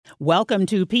Welcome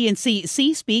to PNC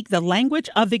C-Speak, the language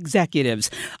of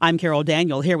executives. I'm Carol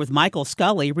Daniel here with Michael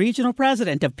Scully, Regional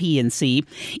President of PNC.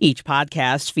 Each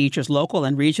podcast features local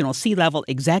and regional C-level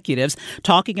executives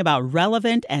talking about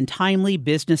relevant and timely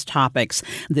business topics.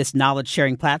 This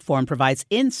knowledge-sharing platform provides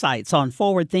insights on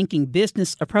forward-thinking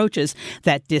business approaches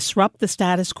that disrupt the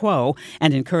status quo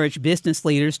and encourage business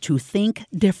leaders to think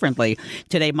differently.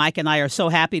 Today, Mike and I are so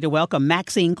happy to welcome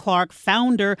Maxine Clark,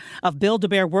 founder of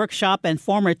Build-A-Bear Workshop and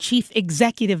former Chief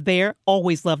Executive Bear.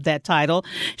 Always loved that title.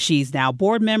 She's now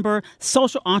board member,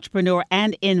 social entrepreneur,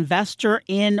 and investor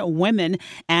in women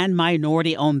and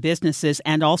minority-owned businesses,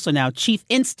 and also now Chief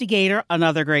Instigator,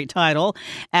 another great title,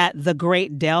 at the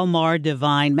great Delmar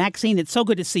DivINe. Maxine, it's so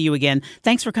good to see you again.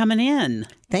 Thanks for coming in.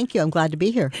 Thank you. I'm glad to be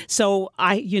here. So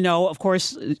of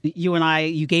course,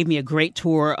 you gave me a great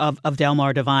tour of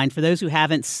Delmar DivINe. For those who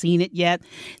haven't seen it yet,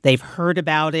 they've heard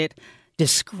about it.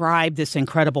 Describe this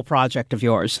incredible project of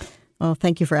yours. Well,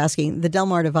 thank you for asking. The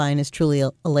Delmar DivINe is truly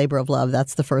a labor of love.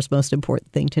 That's the first most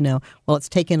important thing to know. Well, it's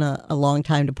taken a long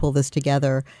time to pull this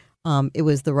together. It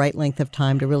was the right length of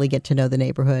time to really get to know the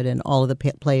neighborhood and all of the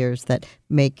players that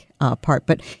make part.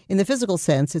 But in the physical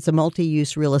sense, it's a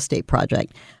multi-use real estate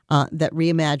project that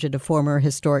reimagined a former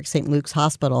historic St. Luke's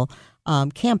Hospital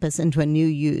campus into a new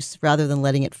use. Rather than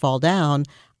letting it fall down,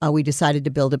 we decided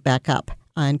to build it back up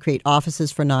and create offices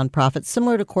for nonprofits,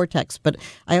 similar to Cortex, but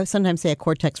I sometimes say a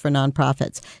Cortex for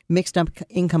nonprofits, mixed up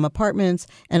income apartments,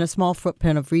 and a small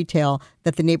footprint of retail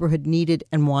that the neighborhood needed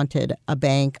and wanted: a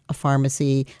bank, a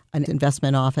pharmacy, an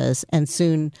investment office, and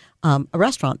soon a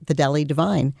restaurant, the Delmar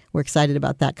DivINe. We're excited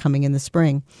about that coming in the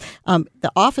spring.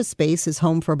 The office space is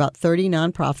home for about 30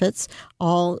 nonprofits,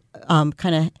 all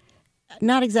kind of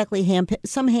not exactly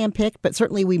some handpicked, but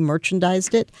certainly we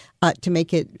merchandised it to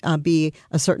make it be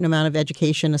a certain amount of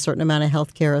education, a certain amount of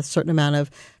healthcare, a certain amount of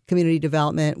community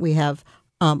development. We have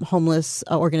homeless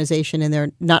organization in there,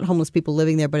 not homeless people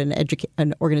living there, but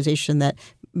an organization that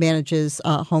manages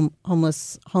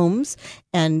homeless homes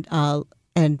and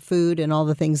food and all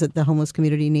the things that the homeless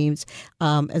community needs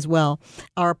as well.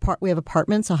 We have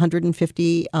apartments,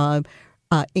 150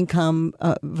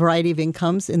 variety of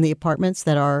incomes in the apartments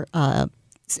that are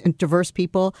diverse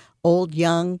people: old,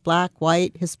 young, black,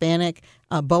 white, Hispanic,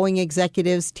 Boeing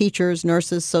executives, teachers,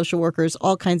 nurses, social workers,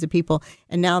 all kinds of people.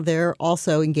 And now they're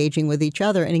also engaging with each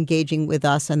other and engaging with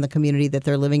us and the community that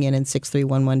they're living in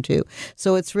 63112.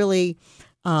 So it's really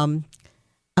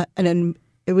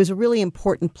it was a really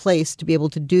important place to be able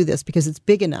to do this because it's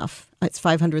big enough. It's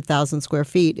 500,000 square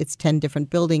feet. It's 10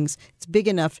 different buildings. It's big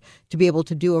enough to be able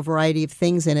to do a variety of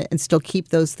things in it and still keep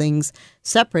those things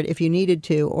separate if you needed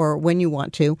to or when you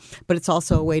want to. But it's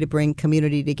also a way to bring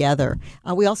community together.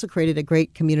 We also created a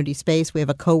great community space. We have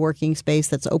a co-working space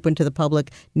that's open to the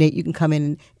public. You can come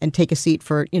in and take a seat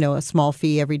for a small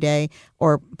fee every day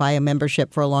or buy a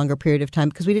membership for a longer period of time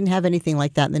because we didn't have anything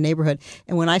like that in the neighborhood.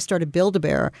 And when I started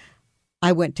Build-A-Bear,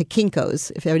 I went to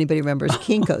Kinko's, if anybody remembers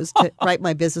Kinko's, to write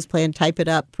my business plan, type it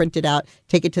up, print it out,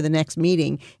 take it to the next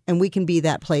meeting. And we can be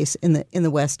that place in the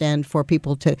West End for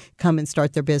people to come and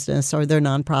start their business or their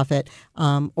nonprofit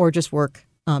or just work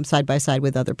side by side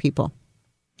with other people.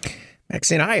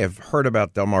 Maxine, I have heard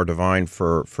about Delmar DivINe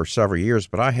for several years,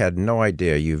 but I had no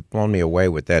idea. You've blown me away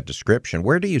with that description.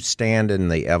 Where do you stand in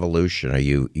the evolution? Are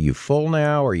you full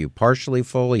now? Are you partially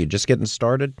full? Are you just getting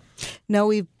started? No,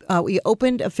 we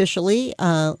opened officially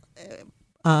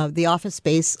the office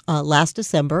space last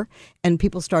December, and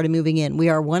people started moving in. We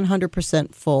are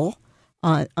 100% full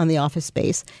on the office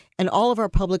space, and all of our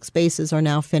public spaces are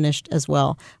now finished as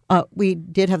well. We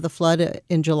did have the flood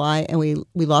in July, and we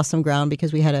lost some ground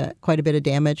because we had quite a bit of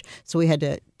damage, so we had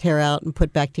to tear out and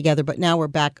put back together. But now we're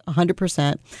back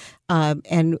 100%,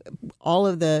 and all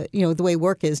of the way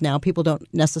work is now, people don't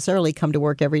necessarily come to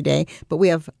work every day, but we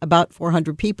have about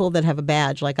 400 people that have a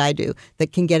badge like I do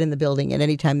that can get in the building at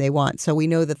any time they want. So we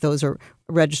know that those are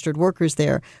registered workers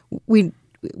there.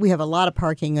 We have a lot of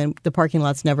parking, and the parking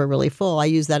lot's never really full. I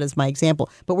use that as my example.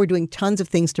 But we're doing tons of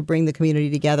things to bring the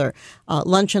community together.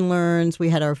 Lunch and learns. We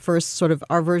had our first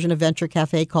our version of Venture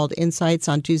Cafe called Insights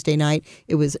on Tuesday night.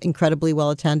 It was incredibly well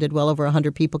attended. Well over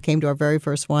 100 people came to our very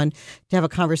first one to have a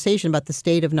conversation about the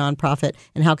state of nonprofit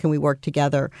and how can we work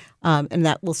together. And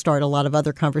that will start a lot of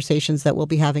other conversations that we'll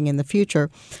be having in the future.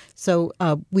 So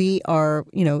we are,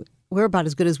 we're about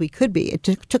as good as we could be. It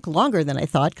took longer than I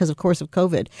thought because, of course, of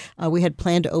COVID. We had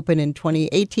planned to open in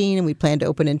 2018 and we planned to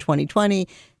open in 2020,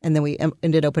 and then we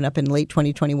ended open up in late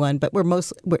 2021. But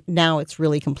now it's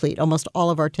really complete. Almost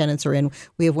all of our tenants are in.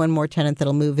 We have one more tenant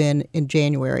that'll move in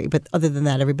January. But other than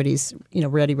that, everybody's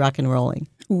ready, rock and rolling.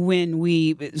 When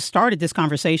we started this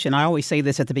conversation, I always say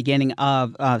this at the beginning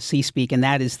of C-Speak, and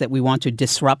that is that we want to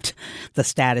disrupt the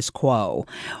status quo.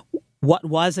 What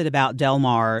was it about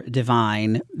Delmar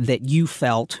DivINe that you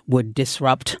felt would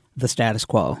disrupt the status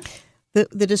quo?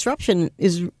 The disruption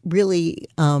is really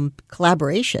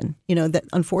collaboration. That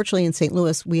unfortunately in St.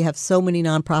 Louis, we have so many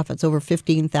nonprofits, over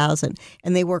 15,000,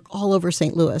 and they work all over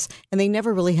St. Louis. And they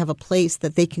never really have a place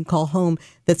that they can call home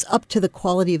that's up to the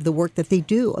quality of the work that they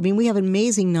do. I mean, we have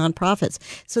amazing nonprofits.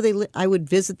 So I would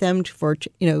visit them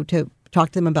to talk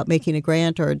to them about making a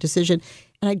grant or a decision.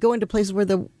 And I'd go into places where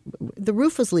the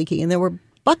roof was leaking and there were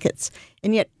buckets.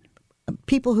 And yet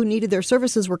people who needed their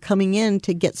services were coming in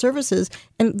to get services.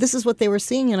 And this is what they were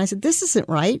seeing. And I said, this isn't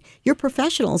right. You're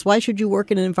professionals. Why should you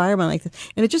work in an environment like this?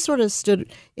 And it just sort of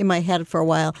stood in my head for a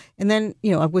while. And then,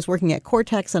 I was working at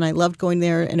Cortex and I loved going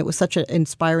there. And it was such an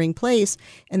inspiring place.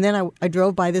 And then I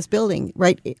drove by this building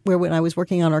right where when I was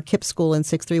working on our KIPP school in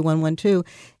 63112.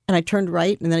 And I turned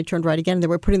right and then I turned right again. And they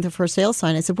were putting the for sale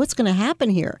sign. I said, what's going to happen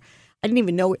here? I didn't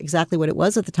even know exactly what it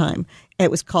was at the time.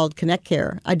 It was called Connect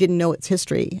Care. I didn't know its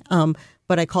history.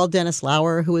 But I called Dennis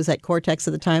Lauer, who was at Cortex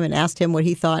at the time, and asked him what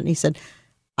he thought. And he said,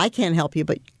 I can't help you,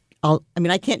 but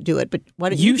I can't do it, but why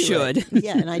don't you do should. It?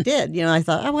 Yeah, and I did. I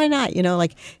thought, why not?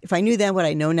 If I knew then what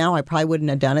I know now, I probably wouldn't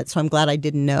have done it. So I'm glad I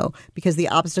didn't know, because the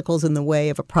obstacles in the way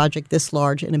of a project this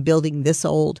large in a building this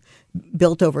old,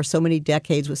 built over so many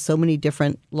decades with so many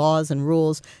different laws and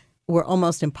rules, were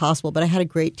almost impossible. But I had a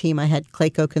great team. I had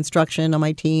Clayco Construction on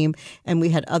my team, and we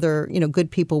had other, good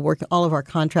people working. All of our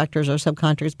contractors, our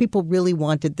subcontractors, people really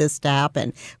wanted this to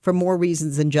happen for more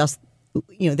reasons than just,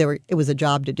 it was a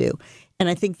job to do. And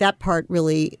I think that part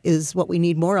really is what we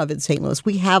need more of in St. Louis.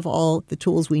 We have all the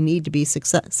tools we need to be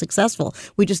successful.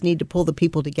 We just need to pull the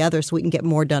people together so we can get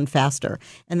more done faster.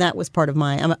 And that was part of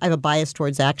I have a bias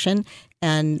towards action.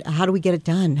 And how do we get it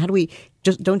done? How do we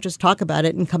don't just talk about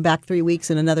it and come back 3 weeks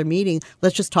in another meeting?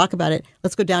 Let's just talk about it.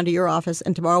 Let's go down to your office,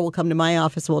 and tomorrow we'll come to my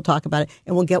office and we'll talk about it,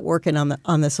 and we'll get working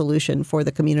on the solution for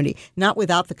the community. Not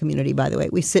without the community, by the way.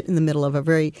 We sit in the middle of a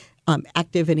very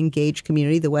active and engaged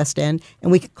community, the West End,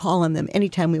 and we can call on them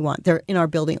anytime we want. They're in our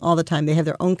building all the time. They have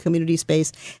their own community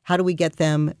space. How do we get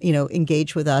them,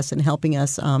 engaged with us and helping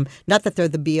us? Not that they're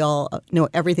the be-all, know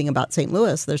everything about St.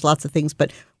 Louis. There's lots of things,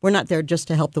 but we're not there just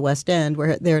to help the West End.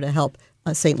 We're there to help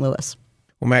St. Louis.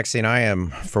 Well, Maxine, I am,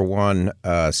 for one,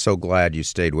 so glad you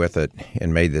stayed with it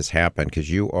and made this happen, because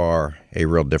you are a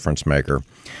real difference maker.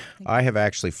 I have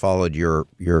actually followed your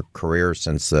career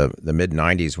since the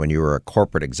mid-'90s when you were a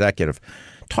corporate executive.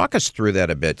 Talk us through that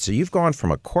a bit. So you've gone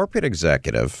from a corporate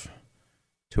executive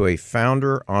to a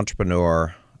founder,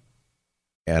 entrepreneur,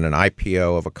 and an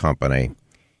IPO of a company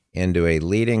into a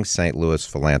leading St. Louis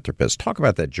philanthropist. Talk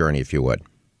about that journey, if you would.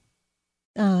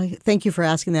 Thank you for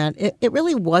asking that. It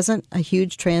really wasn't a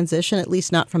huge transition, at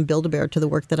least not from Build-A-Bear to the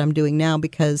work that I'm doing now,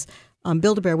 because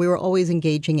Build-A-Bear, we were always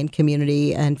engaging in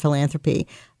community and philanthropy.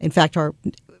 In fact, our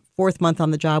 4th month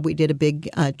on the job, we did a big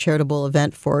charitable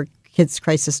event for Kids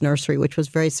Crisis Nursery, which was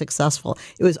very successful.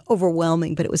 It was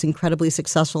overwhelming, but it was incredibly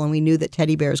successful, and we knew that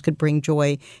teddy bears could bring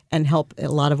joy and help a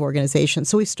lot of organizations.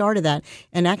 So we started that,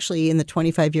 and actually in the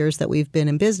 25 years that we've been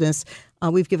in business,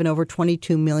 we've given over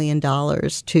 $22 million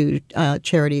to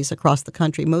charities across the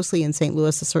country, mostly in St.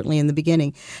 Louis, certainly in the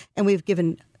beginning. And we've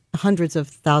given hundreds of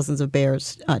thousands of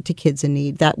bears to kids in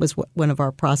need. That was one of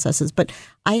our processes. But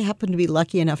I happened to be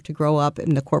lucky enough to grow up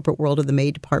in the corporate world of the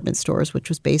May department stores, which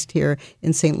was based here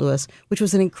in St. Louis, which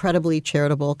was an incredibly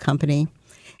charitable company.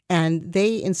 And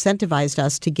they incentivized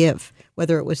us to give,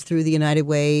 whether it was through the United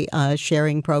Way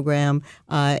sharing program.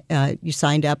 You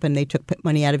signed up and they took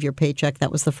money out of your paycheck.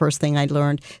 That was the first thing I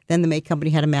learned. Then the May Company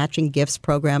had a matching gifts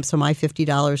program, so my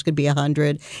 $50 could be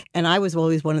 $100. And I was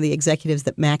always one of the executives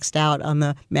that maxed out on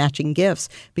the matching gifts,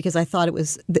 because I thought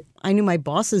I knew my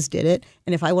bosses did it.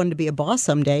 And if I wanted to be a boss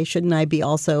someday, shouldn't I be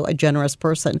also a generous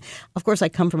person? Of course, I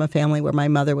come from a family where my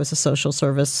mother was a social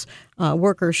service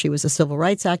worker. She was a civil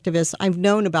rights activist. I've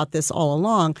known about this all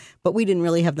along, but we didn't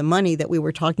really have the money that we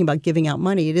were talking about giving out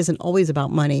money. It isn't always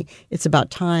about money. It's about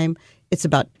time. It's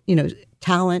about,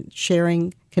 talent,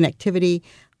 sharing, connectivity.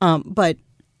 But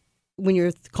when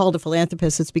you're called a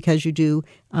philanthropist, it's because you do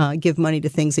give money to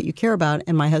things that you care about.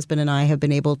 And my husband and I have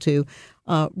been able to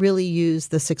really use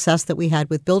the success that we had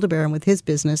with Build-A-Bear and with his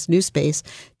business, New Space,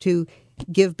 to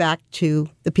give back to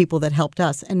the people that helped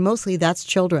us. And mostly that's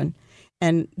children.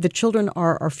 And the children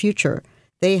are our future.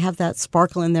 They have that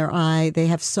sparkle in their eye. They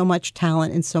have so much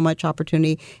talent and so much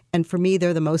opportunity. And for me,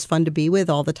 they're the most fun to be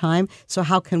with all the time. So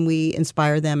how can we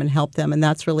inspire them and help them? And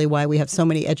that's really why we have so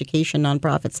many education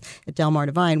nonprofits at Delmar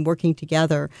DivINe working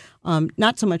together.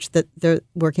 Not so much that they're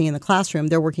working in the classroom.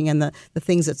 They're working in the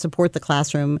things that support the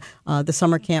classroom, the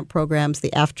summer camp programs,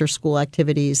 the after-school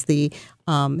activities, the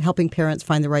helping parents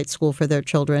find the right school for their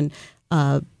children,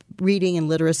 reading and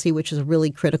literacy, which is a really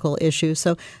critical issue.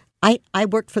 So I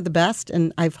worked for the best,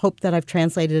 and I've hoped that I've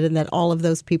translated and that all of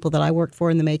those people that I worked for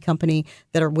in the May Company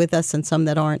that are with us and some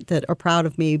that aren't, that are proud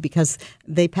of me because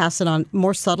they pass it on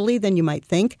more subtly than you might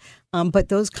think. But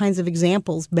those kinds of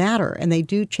examples matter, and they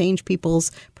do change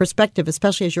people's perspective,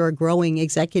 especially as you're a growing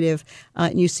executive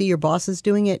and you see your bosses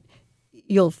doing it.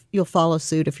 You'll follow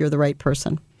suit if you're the right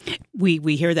person.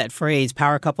 We hear that phrase,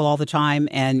 power couple, all the time,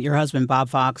 and your husband, Bob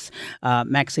Fox,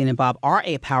 Maxine and Bob, are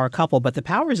a power couple, but the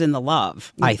power is in the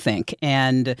love, I think.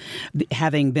 And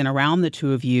having been around the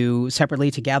two of you separately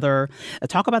together,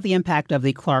 talk about the impact of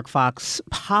the Clark Fox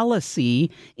Policy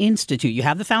Institute. You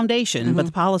have the foundation, but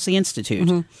the Policy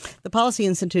Institute. The Policy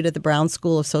Institute at the Brown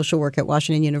School of Social Work at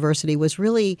Washington University was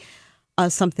really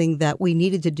something that we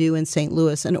needed to do in St.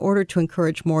 Louis in order to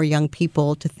encourage more young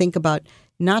people to think about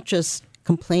not just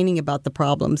complaining about the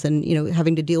problems and,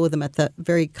 having to deal with them at the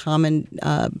very common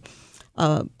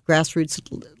grassroots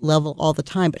level all the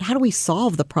time, but how do we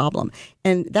solve the problem?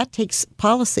 And that takes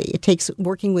policy. It takes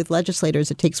working with legislators.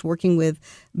 It takes working with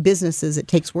businesses. It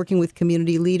takes working with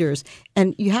community leaders.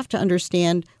 And you have to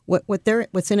understand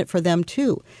what's in it for them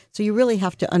too. So you really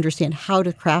have to understand how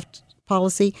to craft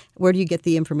policy. Where do you get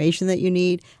the information that you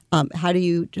need? How do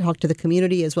you talk to the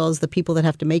community as well as the people that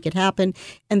have to make it happen?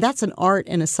 And that's an art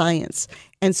and a science.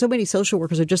 And so many social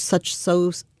workers are just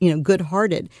so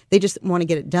good-hearted. They just want to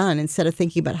get it done instead of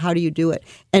thinking about how do you do it.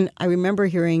 And I remember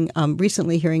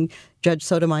recently hearing Judge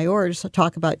Sotomayor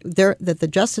talk about that the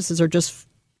justices are just,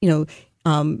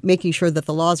 making sure that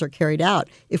the laws are carried out.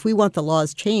 If we want the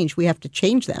laws changed, we have to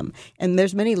change them. And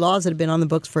there's many laws that have been on the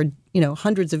books for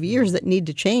hundreds of years that need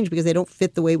to change because they don't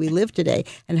fit the way we live today.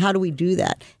 And how do we do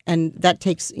that? And that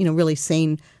takes really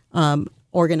sane,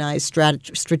 organized,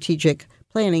 strategic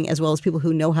planning, as well as people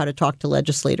who know how to talk to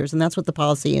legislators. And that's what the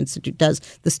Policy Institute does.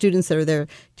 The students that are there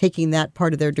taking that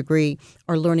part of their degree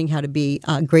are learning how to be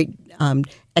great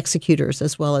executors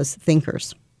as well as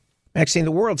thinkers. Maxine,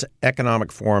 the World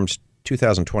Economic Forum's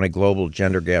 2020 Global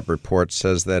Gender Gap Report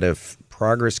says that if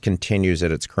progress continues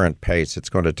at its current pace, it's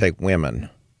going to take women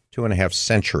 2.5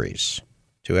 centuries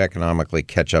to economically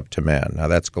catch up to men. Now,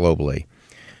 that's globally.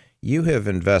 You have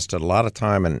invested a lot of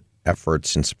time and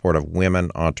efforts in support of women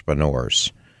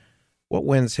entrepreneurs. What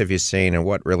wins have you seen, and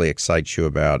what really excites you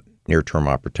about near-term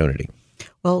opportunity?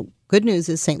 Well, good news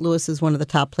is St. Louis is one of the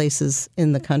top places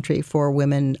in the country for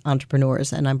women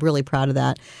entrepreneurs, and I'm really proud of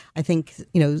that. I think,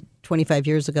 25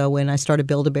 years ago when I started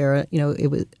Build-A-Bear,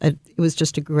 it was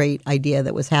just a great idea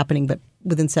that was happening, but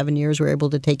within 7 years we were able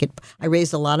to take it. I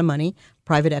raised a lot of money,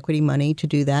 private equity money, to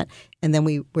do that, and then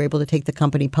we were able to take the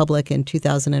company public in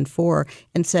 2004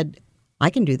 and said, I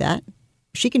can do that.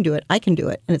 She can do it. I can do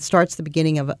it. And it starts the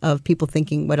beginning of people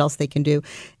thinking what else they can do.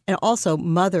 And also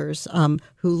mothers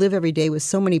who live every day with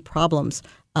so many problems.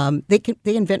 They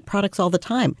invent products all the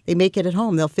time. They make it at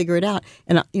home. They'll figure it out.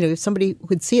 And if somebody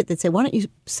would see it, they'd say, why don't you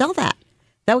sell that?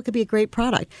 That could be a great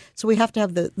product. So we have to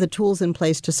have the tools in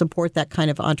place to support that kind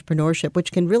of entrepreneurship,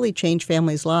 which can really change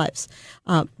families' lives.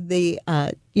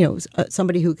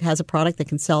 Somebody who has a product that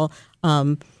can sell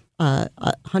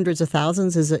hundreds of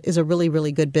thousands is a really,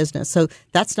 really good business. So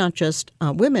that's not just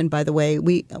women, by the way.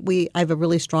 I have a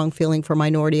really strong feeling for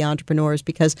minority entrepreneurs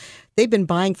because they've been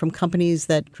buying from companies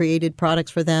that created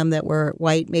products for them that were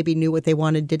white, maybe knew what they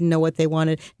wanted, didn't know what they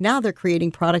wanted. Now they're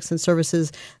creating products and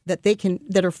services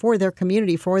that are for their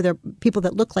community, for their people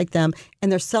that look like them,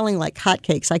 and they're selling like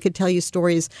hotcakes. I could tell you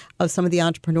stories of some of the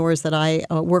entrepreneurs that I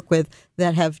work with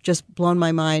that have just blown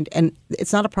my mind. And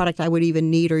it's not a product I would even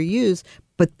need or use,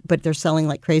 but they're selling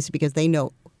like crazy because they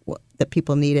know that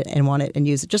people need it and want it and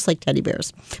use it, just like teddy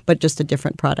bears, but just a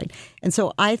different product. And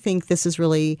so I think this is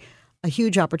really a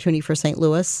huge opportunity for St.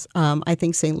 Louis. I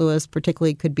think St. Louis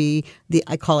particularly could be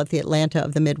I call it the Atlanta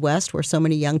of the Midwest, where so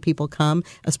many young people come,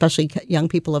 especially young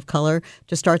people of color,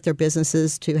 to start their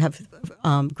businesses, to have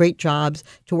great jobs,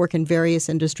 to work in various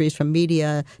industries from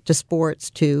media to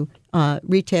sports to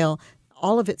retail.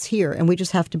 All of it's here, and we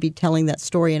just have to be telling that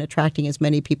story and attracting as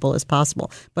many people as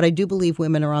possible. But I do believe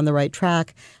women are on the right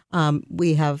track.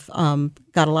 We have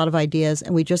got a lot of ideas,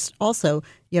 and we just also,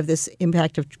 you have this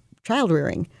impact of child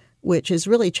rearing. which is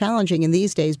really challenging in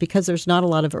these days because there's not a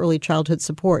lot of early childhood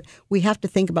support. We have to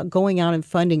think about going out and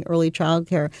funding early child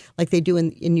care like they do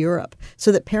in Europe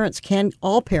so that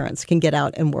all parents can get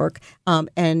out and work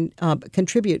and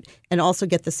contribute and also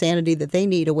get the sanity that they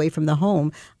need away from the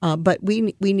home. But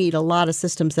we need a lot of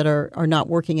systems that are not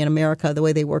working in America the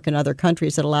way they work in other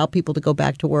countries that allow people to go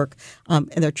back to work and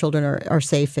their children are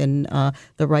safe in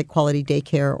the right quality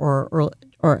daycare or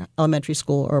elementary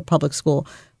school or public school.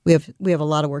 We have a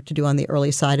lot of work to do on the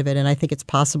early side of it, and I think it's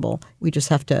possible. We just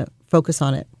have to focus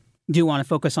on it. Do want to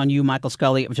focus on you, Michael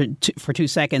Scully, for 2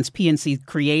 seconds. PNC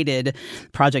created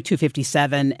Project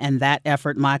 257, and that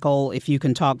effort, Michael, if you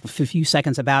can talk for a few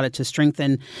seconds about it, to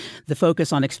strengthen the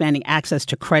focus on expanding access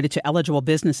to credit to eligible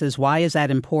businesses. Why is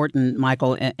that important,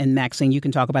 Michael? And Maxine, you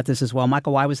can talk about this as well.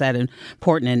 Michael, why was that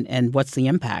important, and what's the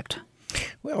impact?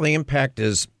 Well, the impact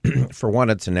is, for one,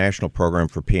 it's a national program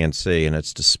for PNC, and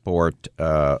it's to support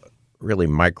really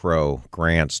micro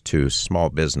grants to small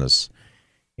business.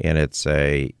 And it's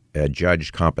a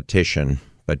judged competition,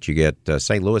 but you get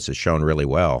St. Louis has shown really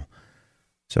well.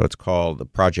 So it's called, the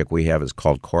project we have is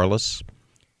called Corliss,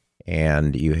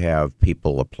 and you have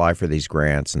people apply for these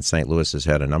grants, and St. Louis has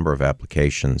had a number of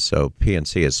applications. So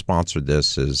PNC has sponsored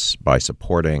this by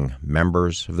supporting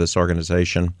members of this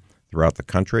organization throughout the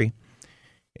country.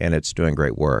 And it's doing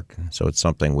great work. So it's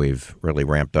something we've really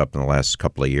ramped up in the last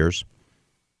couple of years.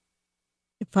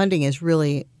 Funding is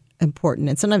really important.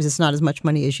 And sometimes it's not as much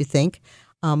money as you think.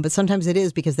 But sometimes it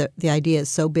is because the idea is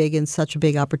so big and such a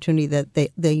big opportunity that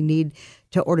they need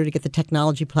to order to get the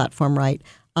technology platform right.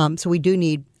 So we do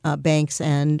need banks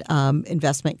and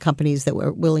investment companies that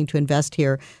were willing to invest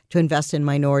here, to invest in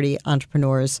minority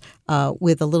entrepreneurs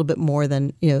with a little bit more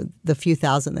than the few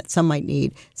thousand that some might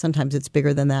need. Sometimes it's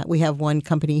bigger than that. We have one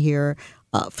company here,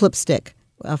 Flipstick,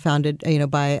 founded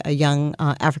by a young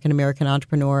African-American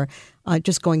entrepreneur,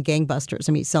 just going gangbusters.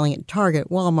 I mean, selling at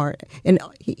Target, Walmart. And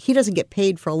he doesn't get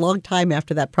paid for a long time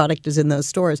after that product is in those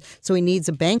stores. So he needs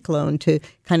a bank loan to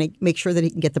kind of make sure that he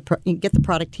can get the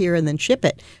product here and then ship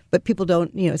it. But people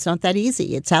don't, it's not that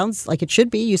easy. It sounds like it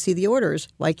should be. You see the orders.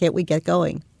 Why can't we get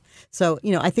going? So,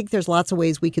 I think there's lots of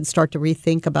ways we can start to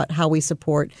rethink about how we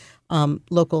support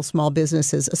local small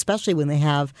businesses, especially when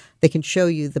they can show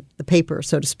you the paper,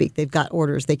 so to speak. They've got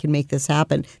orders. They can make this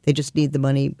happen. They just need the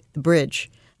money, the bridge.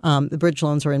 The bridge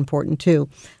loans are important, too.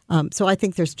 So I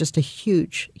think there's just a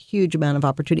huge, huge amount of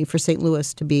opportunity for St.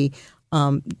 Louis to be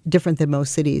different than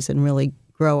most cities and really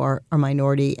grow our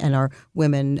minority and our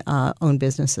women-owned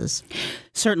businesses.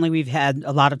 Certainly, we've had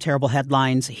a lot of terrible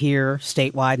headlines here,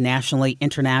 statewide, nationally,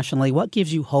 internationally. What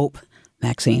gives you hope,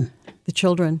 Maxine? The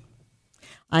children.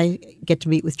 I get to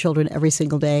meet with children every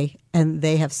single day, and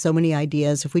they have so many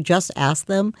ideas. If we just ask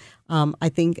them, I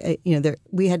think,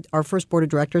 we had our first board of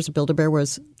directors at Build-A-Bear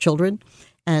was children,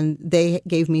 and they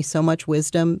gave me so much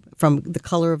wisdom from the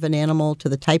color of an animal to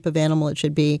the type of animal it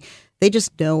should be. They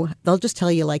just know. They'll just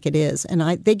tell you like it is. And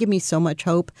they give me so much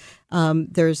hope.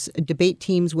 There's debate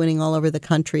teams winning all over the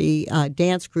country,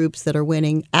 dance groups that are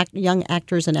winning, young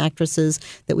actors and actresses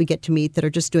that we get to meet that are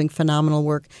just doing phenomenal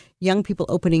work, young people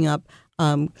opening up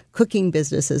cooking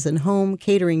businesses and home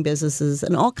catering businesses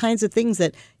and all kinds of things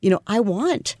that, I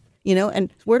want.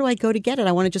 And where do I go to get it?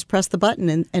 I want to just press the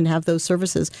button and have those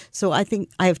services. So I think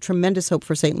I have tremendous hope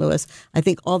for St. Louis. I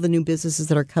think all the new businesses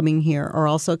that are coming here are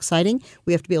also exciting.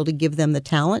 We have to be able to give them the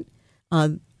talent,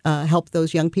 help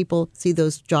those young people see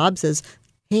those jobs as,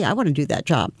 hey, I want to do that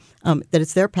job, that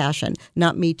it's their passion,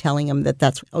 not me telling them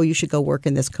that you should go work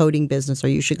in this coding business or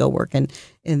you should go work in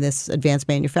this advanced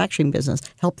manufacturing business.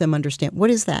 Help them understand, what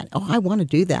is that? Oh, I want to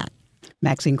do that.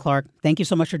 Maxine Clark, thank you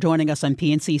so much for joining us on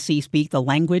PNC C-Speak, the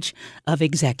language of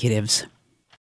executives.